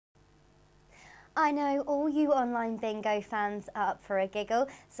I know all you online bingo fans are up for a giggle,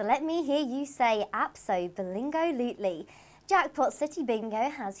 so let me hear you say Abso Blingo Lutely. Jackpot City Bingo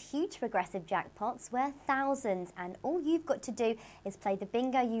has huge progressive jackpots worth thousands, and all you've got to do is play the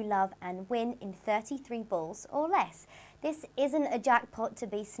bingo you love and win in 33 balls or less. This isn't a jackpot to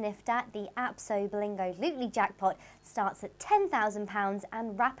be sniffed at. The Abso Blingo Lutley jackpot starts at £10,000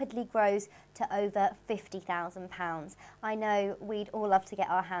 and rapidly grows to over £50,000. I know we'd all love to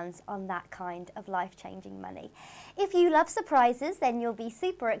get our hands on that kind of life-changing money. If you love surprises, then you'll be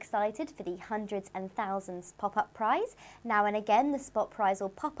super excited for the hundreds and thousands pop-up prize. Now and again, the spot prize will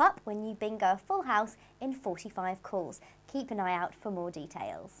pop up when you bingo a full house in 45 calls. Keep an eye out for more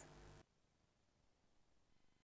details.